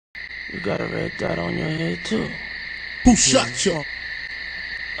You got a red dot on your head too. Who shot you?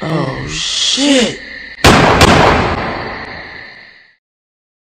 Oh shit!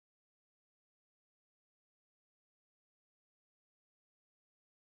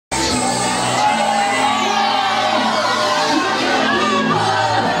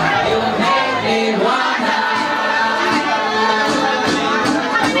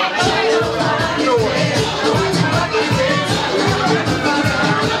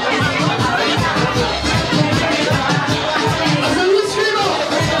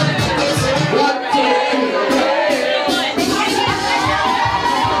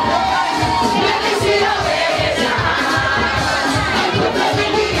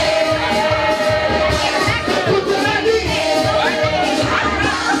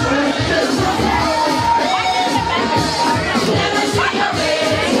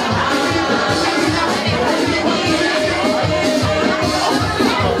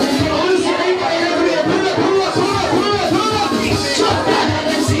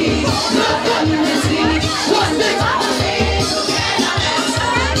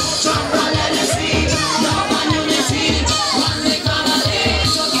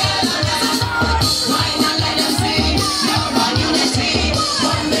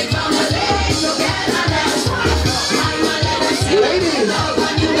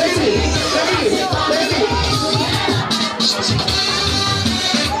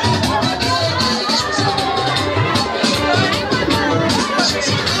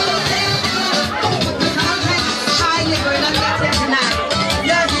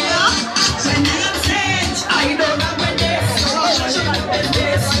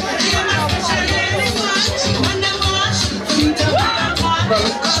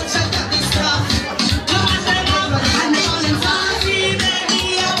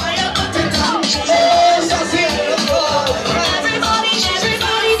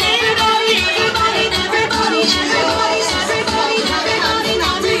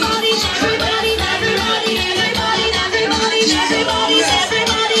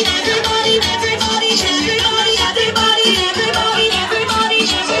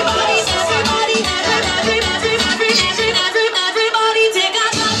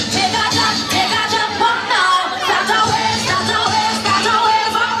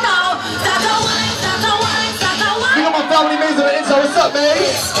 What's up, man?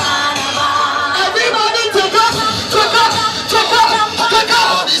 Everybody take up, take up, take up, take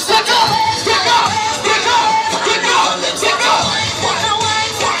up, take up, take up, take up, take up, take up.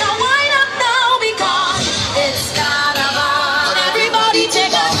 Wind up now because it's carnival. Everybody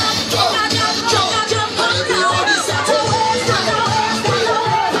take up, jump up now.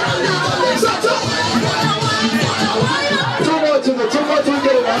 Too much to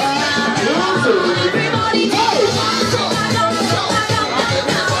get it right. Everybody take up.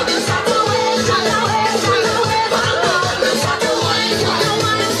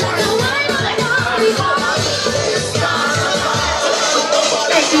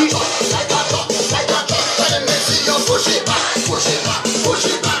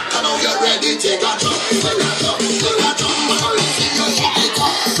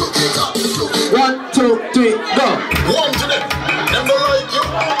 One, two, three, go. One to them. Never like you.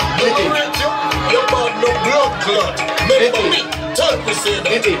 Never rate you. You're bad, no blood clot. Remember me. Tell me say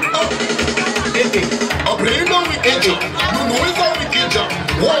that. I'm playing on wicked job. You know it's a wicked job.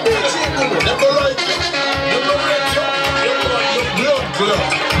 One to them. Never like you. Never rate you. You're bad, no blood clot.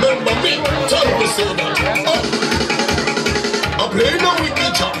 Remember me. Tell me say that. I'm playing on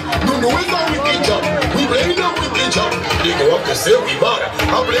wicked job. You know it's a wicked job. We playing on wicked job. You go up to say we bad.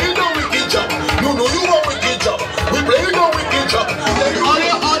 I'm playing on wicked job. You know you want wicked job. We playing on wicked job.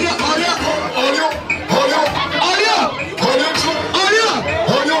 Audio.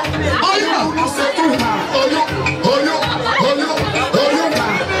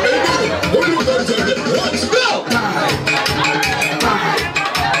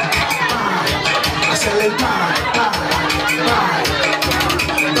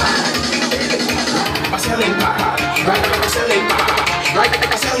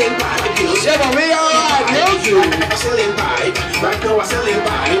 Right now I'm selling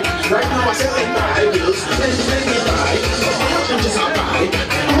pie. Right now I'm selling pie. Bills, let me buy. How much inches I buy?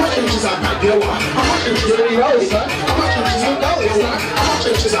 How much inches I buy? You want? How much inches I buy? How much inches I buy? How much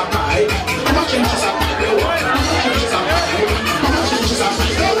inches I buy? How much inches I buy? You want? How much inches I buy? How much inches I buy?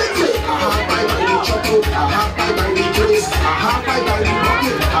 I have my money chocolate. I have my money dress. I have my money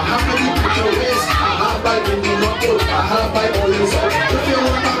bucket. I have my money waist. I have my money knuckle. I have my all this. If you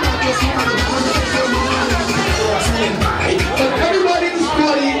want my pockets, you can go to the but everybody in this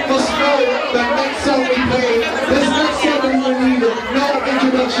party must know that next song we play, this next song we will need no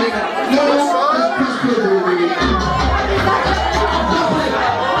introduction. featuring NUNU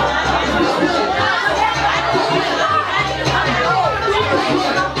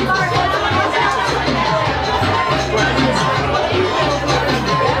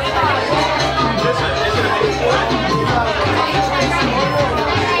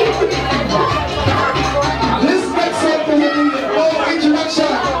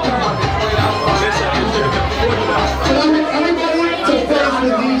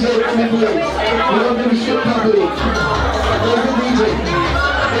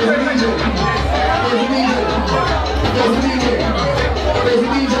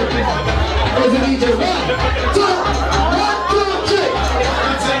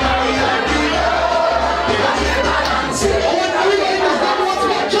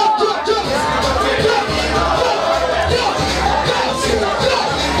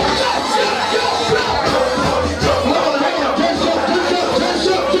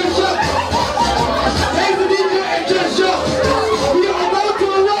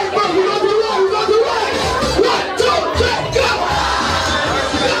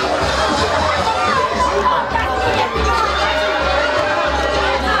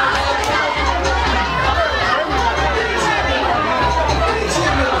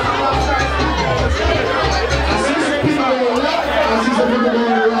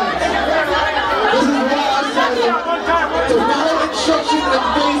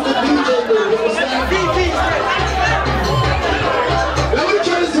and PT2.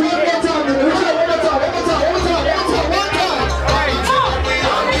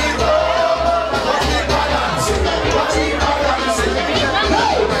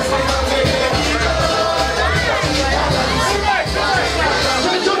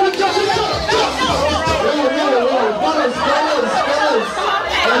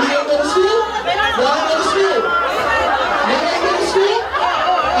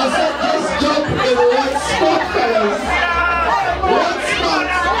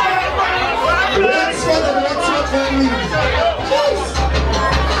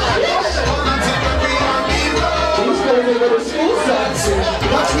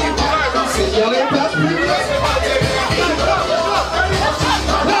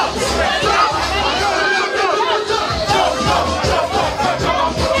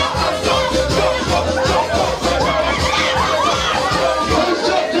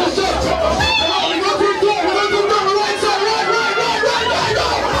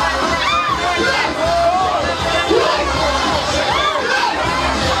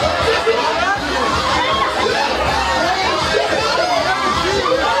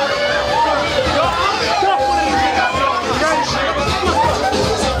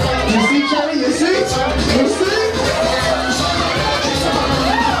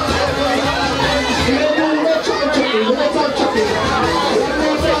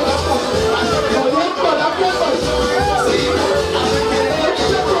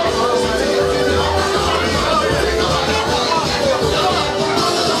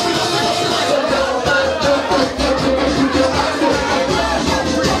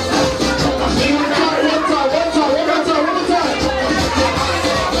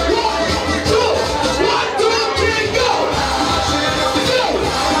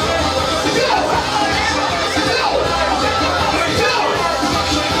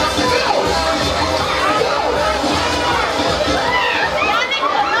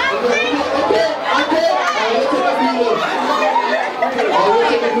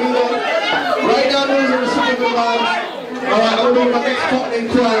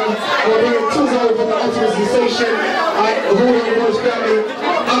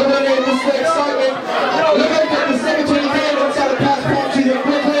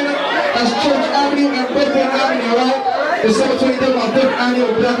 December 23rd, my 5th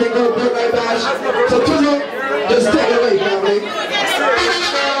annual Black and Gold Birthday Bash. So Tuzo, just take it away, family.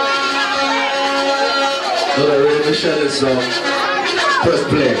 Alright, we're gonna share this song. First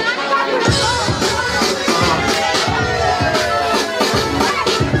play.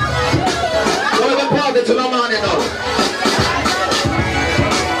 We're gonna party till the morning now.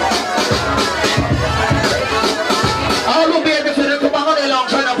 All who be able to come on along,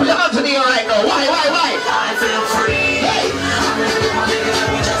 trying to put your hands in the air right now. Why? I feel free. Hey! I'm living my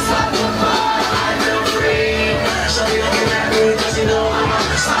nigga, just like the fire. I feel free. So you looking at me, cause you know I'm on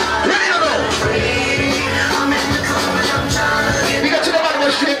the side. Ready or no? Free. I'm in the club and I'm trying to get We got to the bottom of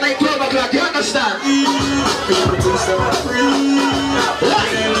the street like 12 o'clock, you understand? people to start free. Why?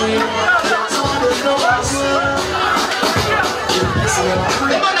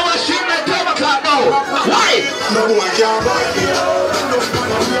 The bottom of the street like 12 o'clock now. Why? No, I can't buy it.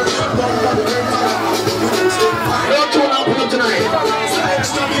 Don't tune up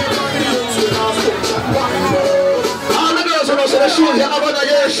tonight. shoes, you have on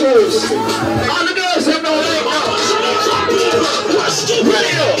your shoes. All the girls have no leg now.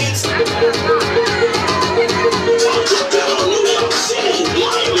 Ready up.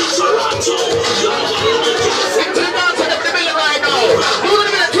 Turn down to the middle right now. Move on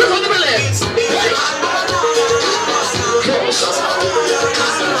the middle, twist on the middle.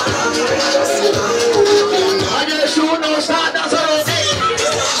 And your shoe no start, that's all.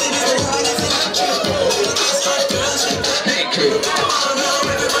 Thank you.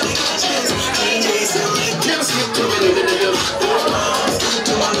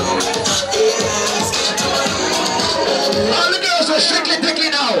 All the girls are strictly picky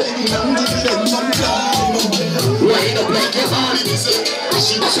now. Why you don't break your heart?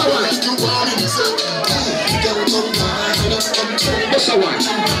 What's the one? What's the one?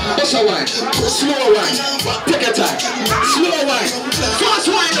 What's the one? Slow one. Take your time. Slow one. Fast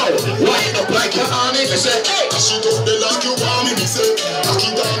one now. Why you don't break your heart? They say, hey. She don't be like you want me. Say,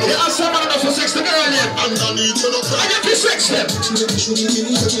 you have someone enough for 6 to girl in. And I need to know. I get you 6 them.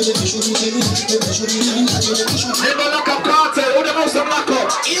 They don't lock up cartel. Who the most of lock up?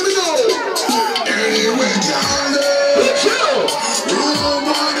 Here we go. Anyway, down there.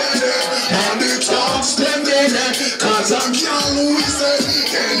 And the top standing there, cause I'm young, we say,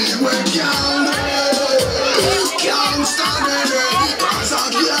 anyway, young, can't stand it, cause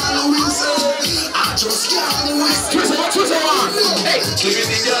I'm young, we say, I just can't wait. Twist on, hey, give me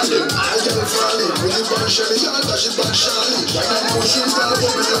the girl, I'll get it falling, with the bun shelly, and dash it back shelly, like I know she's got a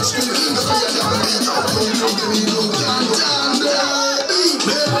bubble and scream, the fire down me, I'm going to give me no can't stand it,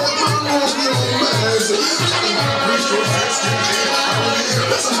 they want my love, no mess, we should fix it.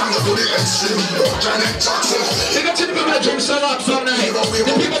 They got to the people that drink so up for night. The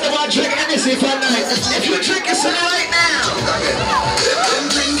people that want to drink anything for night. If you drink it right now. I'm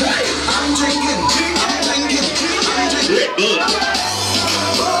drinking.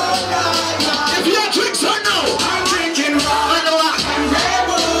 If you don't drink so no. I'm drinking right now. I'm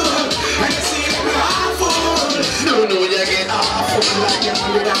rebel. And you see me awful. No, you get awful. Like you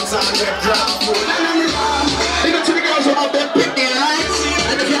put it outside and get awful. They got to the girls who have them pick their lights.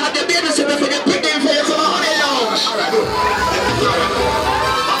 And if you have the baby, so if you get pick them for you for all day long.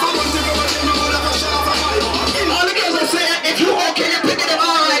 All the girls are saying, if you okay, you're picking them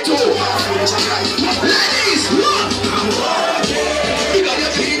all right too. Ladies, look! You got your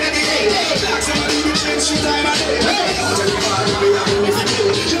feet in the air. Like somebody who change your time of day.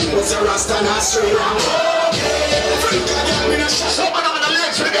 What's a rasta not straight on? Someone on the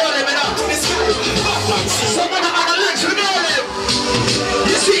legs for the girl, let me know. Someone on the legs for the girl.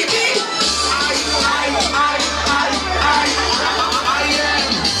 You see me? I am.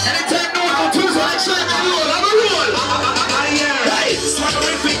 Anytime no one goes to action, I'm a rule. I am. Hey,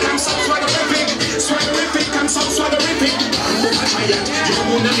 swaggerific, I'm so swaggerific. Swaggerific, I'm so swaggerific. You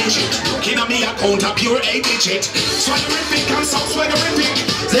won't mention. Looking at me, account a pure 8-digit. Swaggerific, I'm so swaggerific.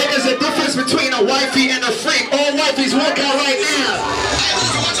 There is a difference between a wifey and a freak. All wifeys work out right now.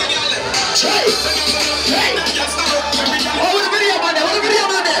 Hey! Hey! Oh, what a video man there! What a video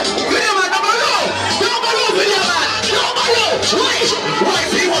man there! Video man number one! Number one video man! Number one! Wait!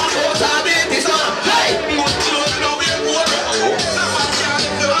 Wifey walk out time in this one! Hey!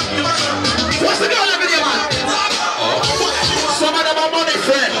 What's the girl in the video man? Some of them are money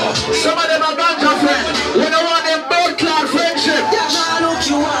friend. Some of them are ganja friend. We don't want them blood clot friendship.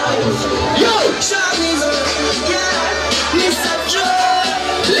 Yo!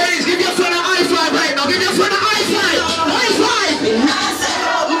 Ladies, give your friend a high five right now. Give your friend a high five. High five.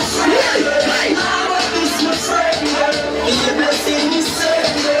 Hey, hey.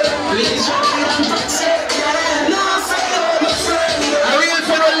 A real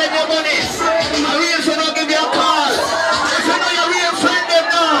friend will lend you money. A real friend will give you a call. If you know your real friend, them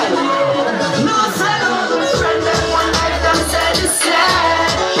now.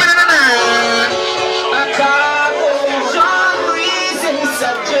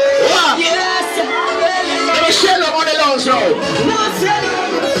 Shell them on the lounge road.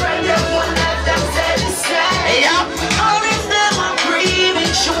 Yeah.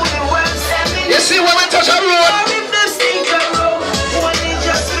 You see when we touch a road.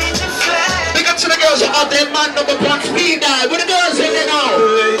 Big up to the girls who have their man number one speed dial. Where the girls in there now?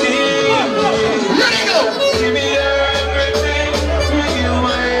 Ready go.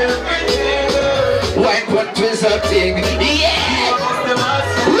 White one twist up thing. Yeah.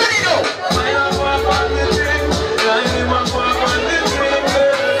 Ready go.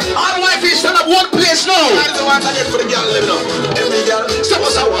 One place now. That is the one I get for the girl living up. Every girl, so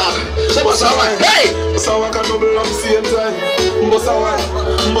what's a walk? So what's a walk? Hey! So I can double up the same time. What's a walk?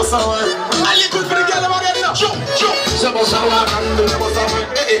 What's a walk? I live good for the girl I'm getting up. So someone handle was a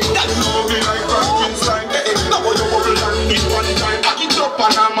that know me like Frankenstein. Now you bubble and it one time. Back it up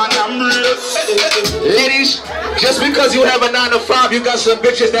and I'm real. Ladies, just because you have a 9 to 5, you got some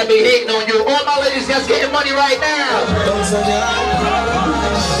bitches that be hating on you. All my ladies that's getting money right now.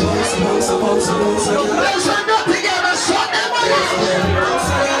 Let's hang up together, son. That money.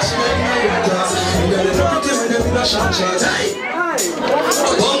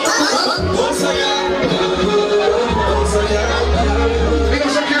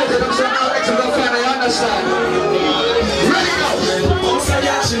 Because I'm here to them, so now let's go find I understand. Ready, go.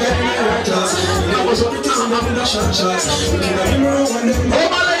 All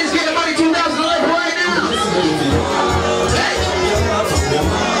my ladies getting money 2011 right now. Hey.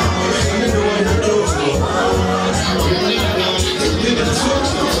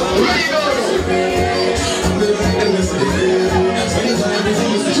 Ready, go.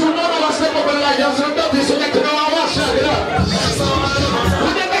 Step up and like y'all some dirty, so they can know how much shut it up.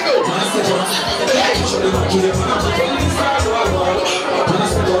 What did they go?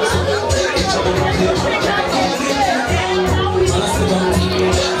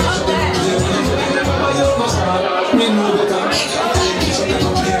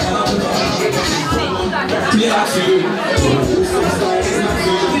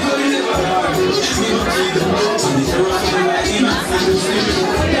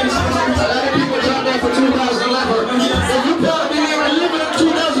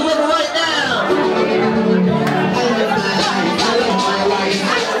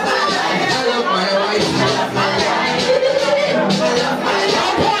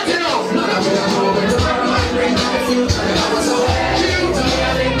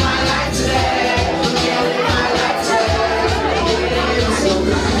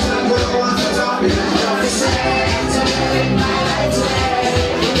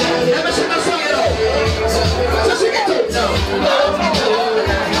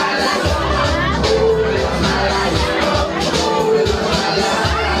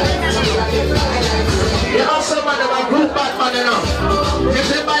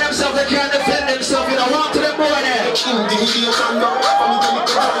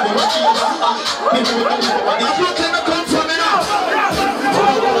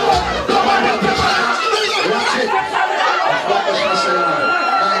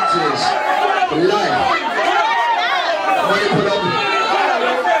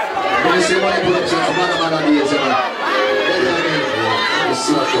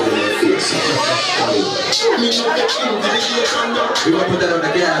 We gonna put that on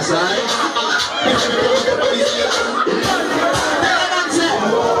the gas, alright?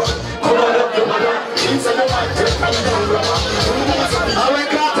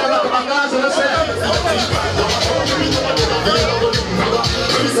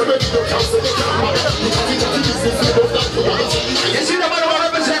 You see the man who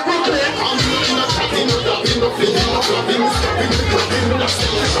represent Brooklyn?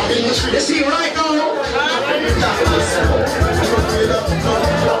 You see right now?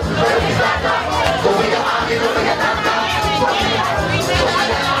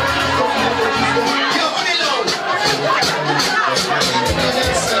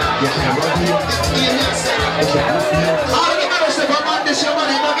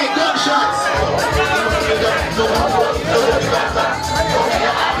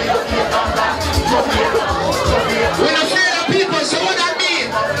 We're not afraid of people, so what that mean?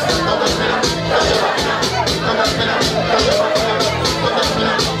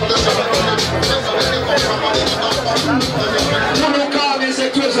 NUNU call me and say,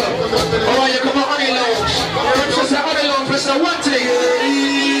 Twizzle, oh, you come on honey lounge. You just say honey lounge, press the one thing.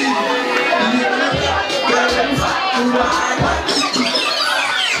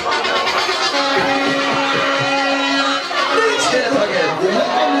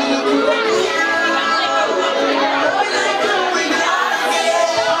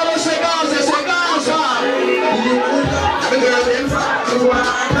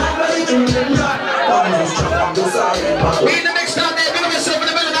 We in the next time, they're going to be yourself in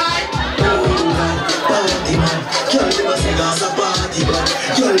the middle of the night.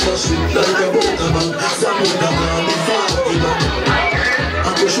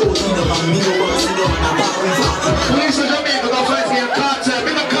 Police of Jamaica, go fight for your content.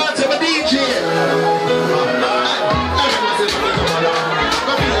 Big up content with DJ.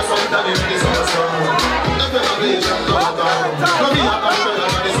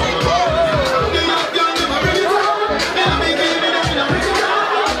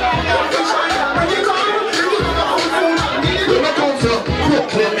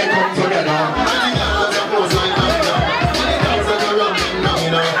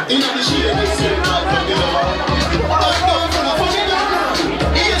 In the shade,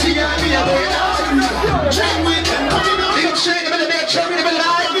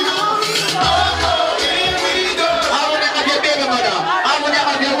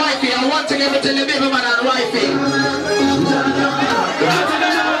 never tell the baby man and wifey.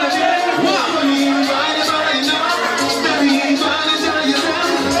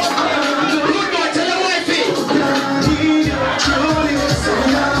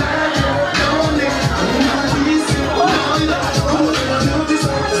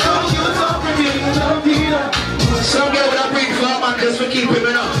 Some girl with a big club and just for keep him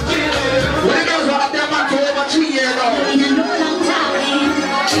up. When the girls were up there man for over 3 years now.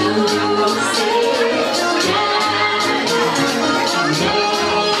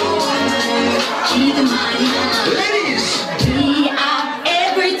 Ladies, we are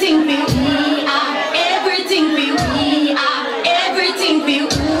everything for you. We are everything for you. We are everything for you.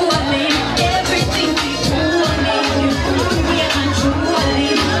 Everything for you. We are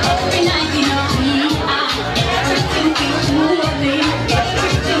controlling every night. You know we are everything for you.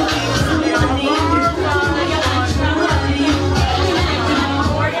 Everything for you.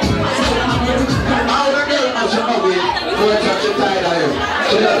 how the girl must have been going to touch your tight eye.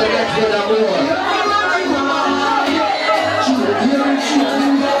 So that's the next one I'm going.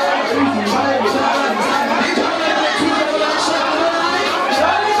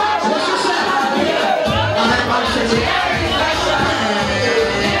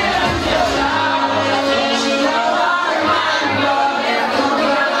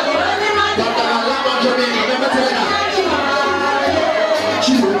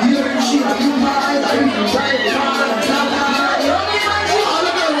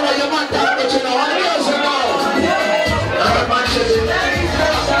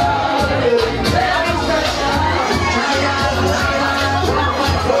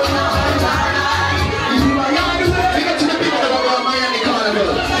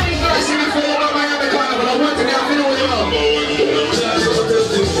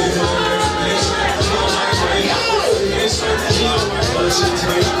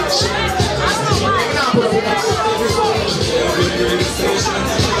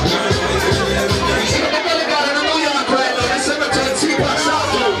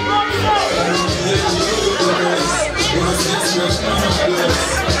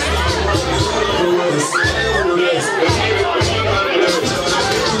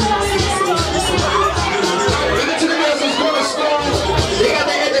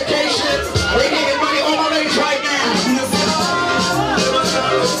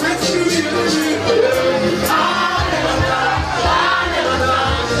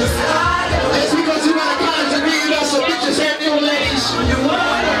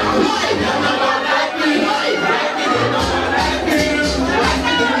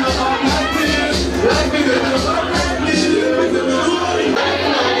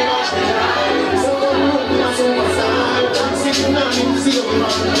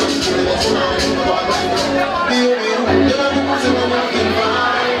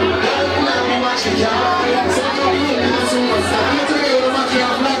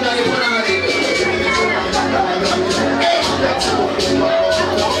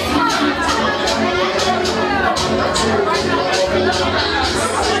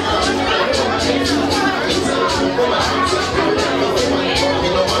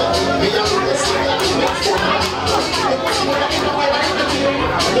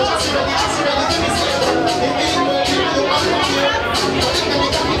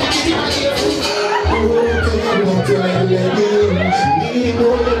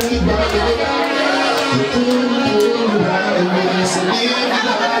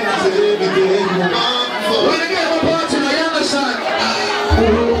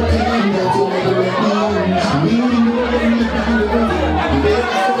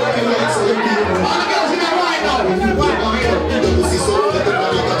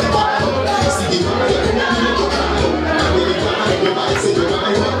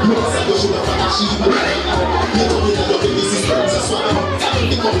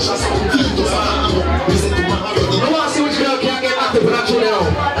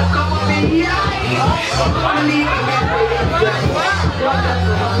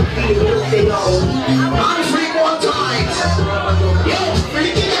 I'm free one time. Yo,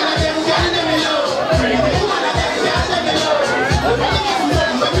 freaking out.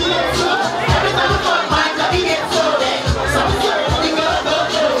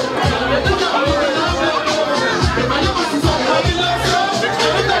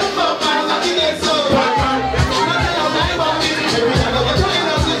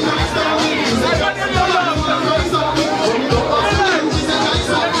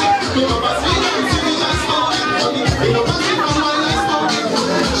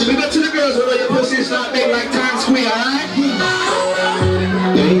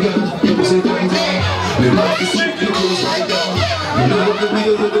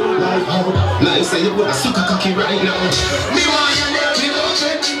 Like say you put a sucker cocky right now. Me want you to be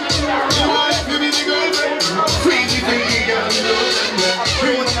girlfriend. Me want you to be the girlfriend. Freaky girl, freaky girl.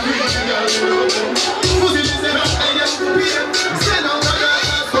 Pussy is the best I just repeat. Stand on the girl,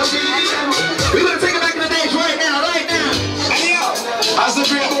 we're gonna take it back in the days right now, right now. And yo, as the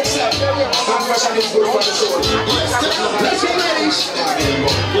dream books up, some question is good for the soul. Let's go, ladies.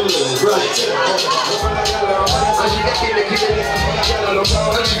 Right.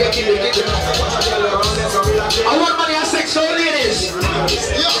 I want money and sex, so ladies.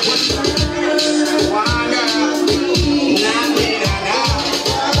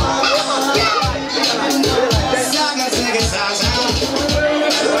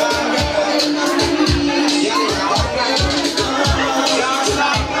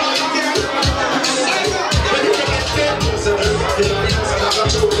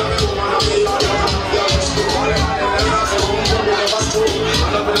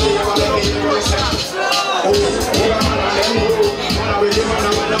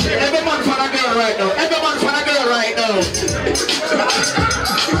 Everyone for a girl right now. Everyone for a girl right now.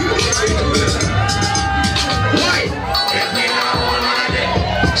 Why?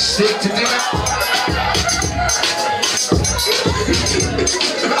 Stick to this.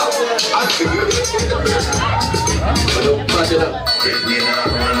 Punch it up.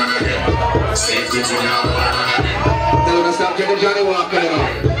 Tell them to stop drinking Johnny Walker now.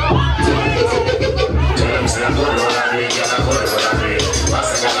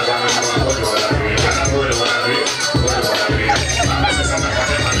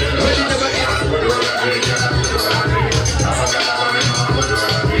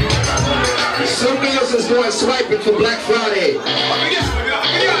 Some girls is going swiping for Black Friday. I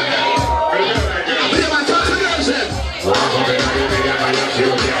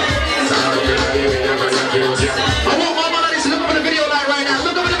want my money to look over the video light right now.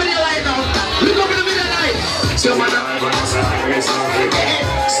 Look over the video light now. Look over the video light. So my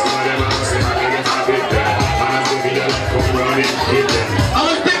I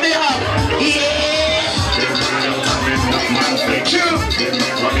was pick me up. Yeah.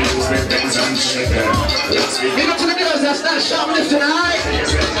 Big up to the girls that's not shoplifting tonight.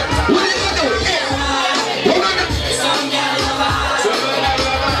 What are you gonna do? What are you gonna do?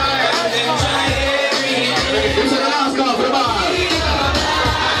 This is the last call for the bar.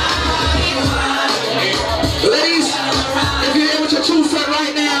 Ladies, if you're here with your true friend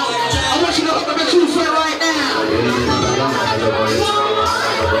right now, I want you to hook up your true friend right now.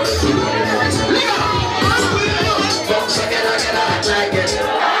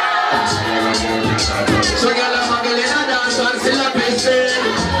 So girl, I'm a girl in a dance and still a piston.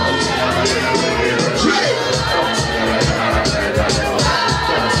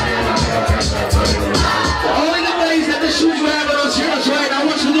 Only the ladies that the shoes were having those heroes right now, I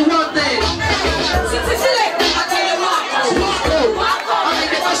want you to do one thing. I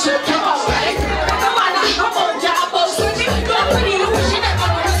make it my shit come on.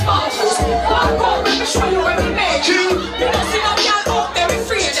 Show you where we made you. You don't see no girl out there in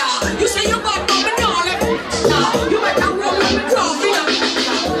free now. You say you got no banana. Now you make a roll with the coffee.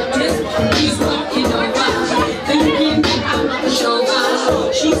 He's walking over, thinking that I'm not the show.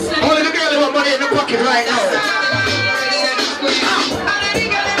 She said, only the girl who want money in the pocket right now.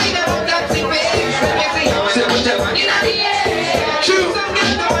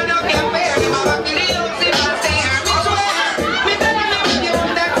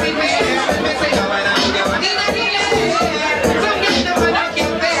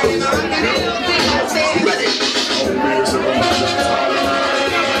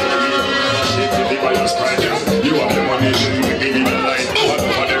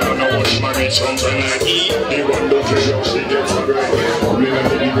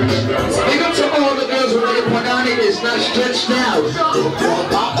 Big up to all the girls with the Pagani is not stretched out.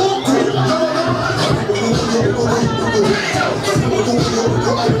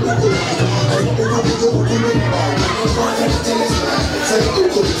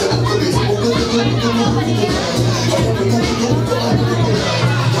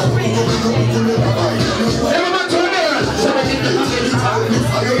 Everyone to the girls.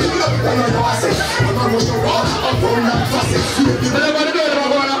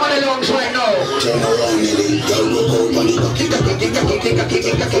 Turn around, Nelly. Girl, look out, money. Kick a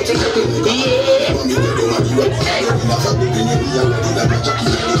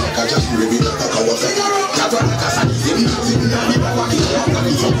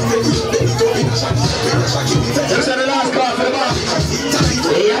This is the last call for the bar.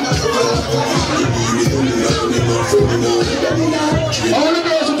 All the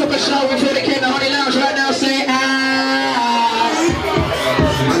girls who took a shower before they came to Honey Lounge right now say, ah.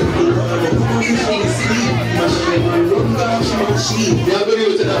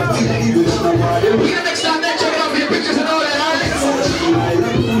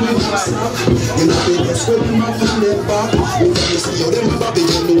 Bobby,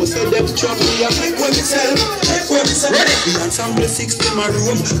 you know, so them trouble, I take what me sell. The ensemble 60 my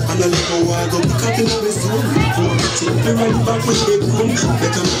room, and I live a while, go pick up in the room. For the team, I run back with the room. They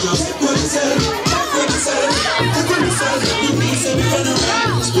come just take what me sell. Take what me sell. You need to be on the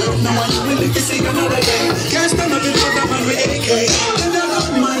right. Swear up now, you will make you sing another day. Can't stand up in front of man with AK. And I love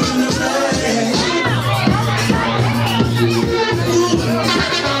man in the play.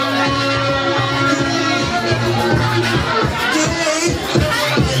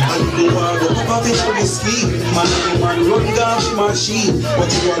 Whiskey, man, run down the machine. But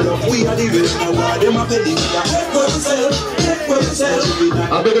you are love, we are the rest now. Them a penny.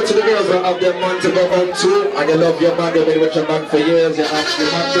 I'm big up to the girls that have their man to go home to, and you love your man, you've been with your man for years, you ask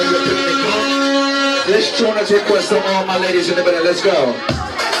your man, bring your picnic. This tune is request from all my ladies in the middle. Let's go.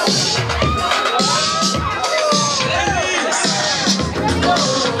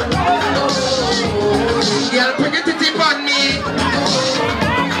 Yeah, bring it to tip on me.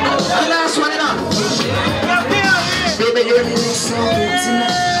 The last one enough. Baby, you're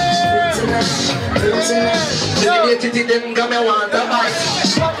tonight. Them got me want to bite.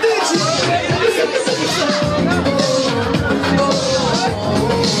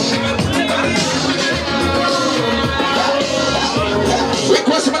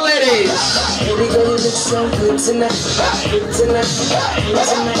 Request my ladies. Everybody looks so good tonight.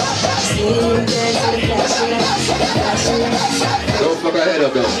 Don't fuck ahead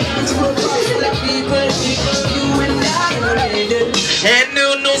of them. And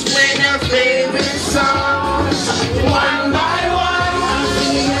NUNU's playing your favorite song. One by one.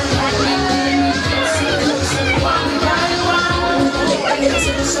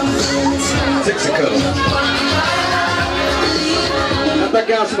 Mexico. Not that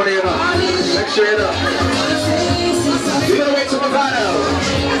gas money enough. Make sure you know. You're gonna wait till my final.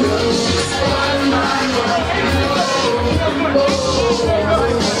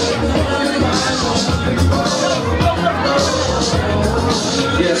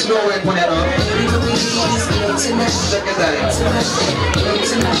 Yes, no way for that on. Look at that.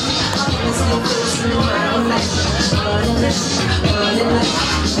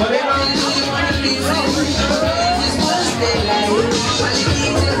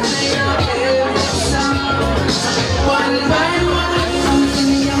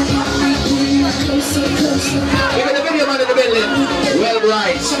 Even the video man in the building. Well,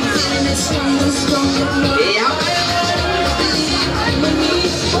 right. Yeah.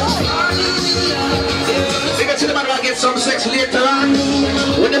 They got to the man who get some sex later on.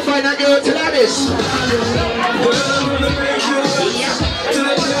 When they find a girl to like this.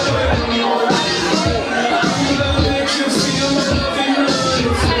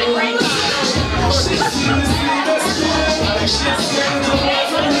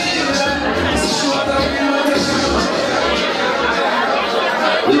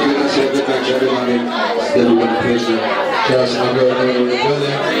 Everybody, still with the picture. Trust my girl in the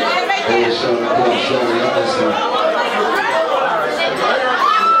building. Hey, show me,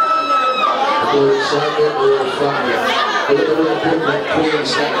 a little bit of Brooklyn, Queens,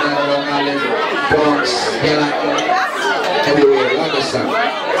 Staten Island, Long Island, Bronx, everywhere, you understand?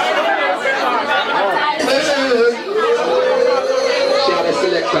 She had a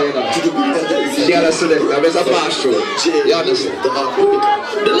selector, you know. She had a selector, there's a pass through. You understand? The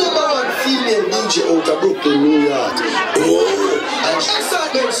number one female DJ out of Brooklyn, New York. Oh, and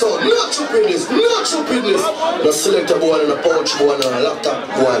excitement sound, no stupidness. The selector boy and a pouch boy and a laptop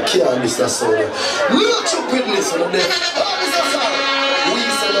boy can't miss that sound. No stupidness on them. We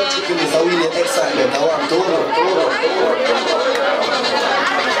say no stupidness, I really excitement. I want to hold on.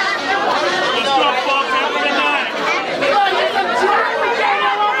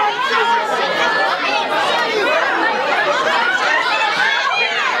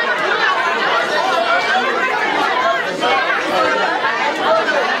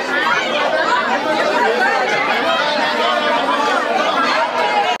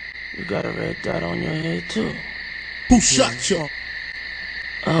 You got a red dot on your head too. Who shot you?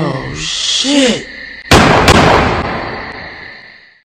 Oh shit!